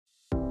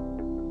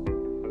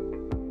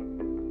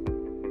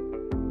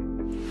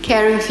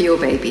caring for your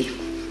baby.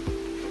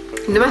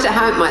 No matter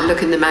how it might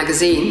look in the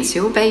magazines,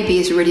 your baby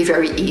is really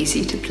very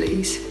easy to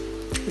please.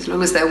 As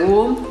long as they're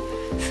warm,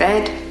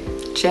 fed,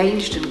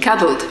 changed and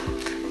cuddled,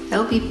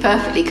 they'll be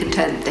perfectly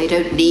content. They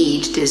don't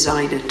need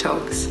designer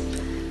togs.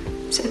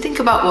 So think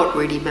about what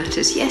really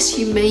matters. Yes,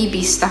 you may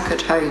be stuck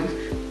at home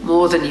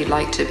more than you'd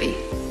like to be,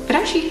 but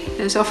actually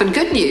there's often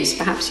good news.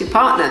 Perhaps your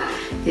partner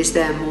is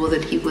there more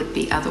than he would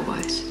be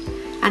otherwise.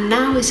 And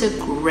now is a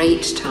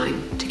great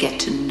time to get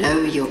to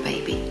know your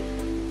baby.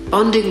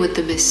 Bonding with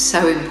them is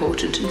so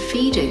important, and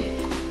feeding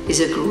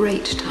is a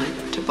great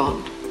time to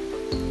bond.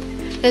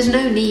 There's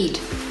no need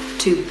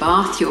to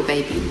bath your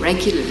baby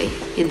regularly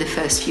in the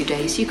first few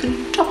days. You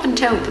can top and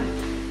tail them.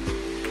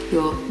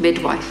 Your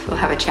midwife will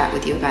have a chat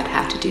with you about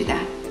how to do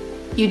that.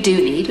 You do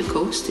need, of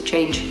course, to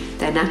change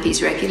their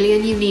nappies regularly,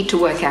 and you need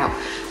to work out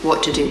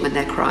what to do when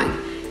they're crying.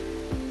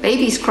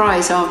 Babies'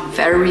 cries are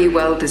very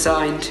well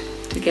designed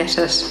to get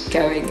us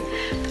going,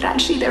 but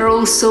actually there are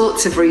all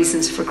sorts of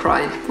reasons for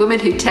crying. Women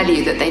who tell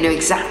you that they know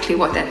exactly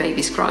what their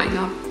baby's crying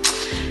are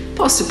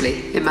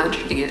possibly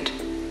imagining it.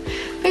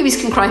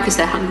 Babies can cry because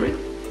they're hungry,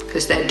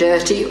 because they're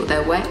dirty or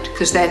they're wet,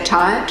 because they're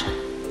tired,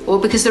 or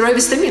because they're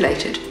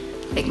overstimulated.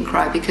 They can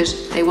cry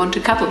because they want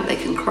to cuddle. They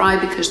can cry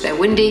because they're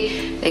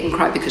windy. They can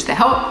cry because they're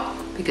hot,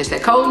 because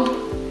they're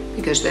cold,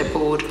 because they're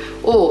bored,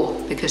 or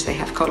because they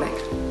have colic.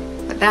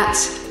 But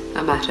that's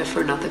a matter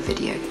for another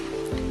video.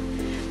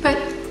 But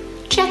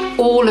check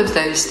all of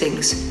those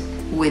things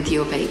with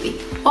your baby.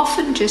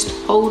 Often just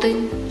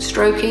holding,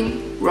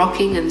 stroking,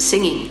 rocking and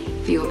singing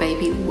for your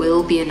baby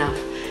will be enough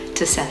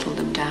to settle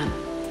them down.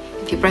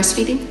 If you're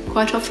breastfeeding,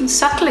 quite often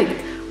suckling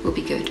will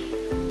be good.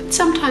 But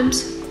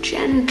sometimes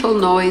gentle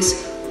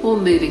noise or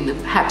moving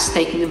them, perhaps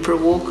taking them for a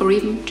walk or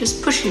even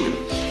just pushing them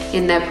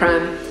in their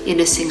pram in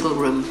a single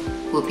room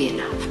will be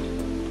enough.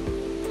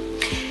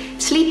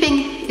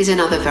 Sleeping is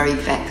another very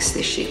vexed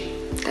issue.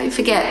 Don't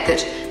forget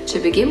that to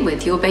begin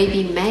with, your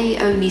baby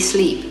may only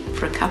sleep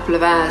for a couple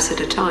of hours at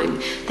a time.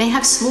 They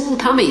have small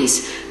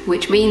tummies,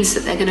 which means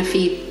that they're going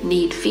to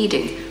need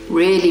feeding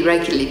really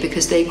regularly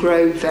because they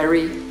grow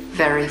very,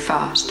 very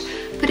fast.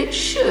 But it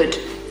should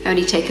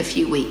only take a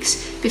few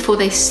weeks before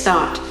they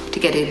start to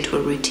get into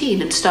a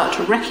routine and start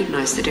to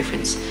recognize the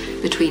difference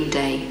between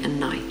day and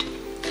night.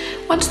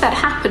 Once that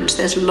happens,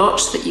 there's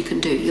lots that you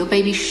can do. Your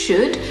baby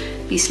should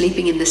be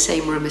sleeping in the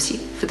same room as you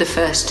for the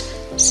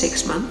first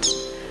 6 months.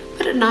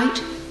 But at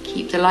night,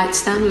 keep the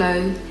lights down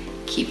low,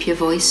 keep your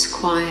voice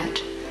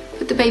quiet,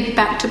 put the baby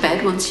back to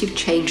bed once you've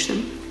changed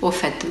them or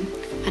fed them,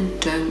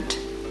 and don't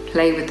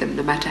play with them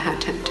no matter how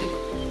tempting.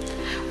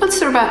 Once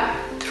they're about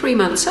 3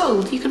 months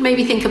old, you can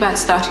maybe think about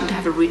starting to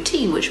have a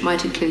routine, which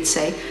might include,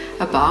 say,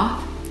 a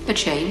bath, a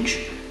change,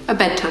 a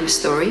bedtime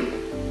story,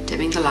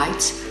 dimming the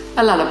lights,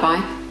 a lullaby,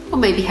 or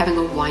maybe having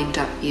a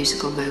wind-up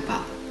musical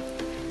mobile.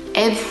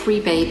 Every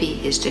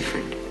baby is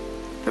different,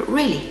 but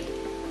really,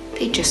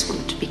 they just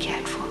want to be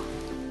cared for.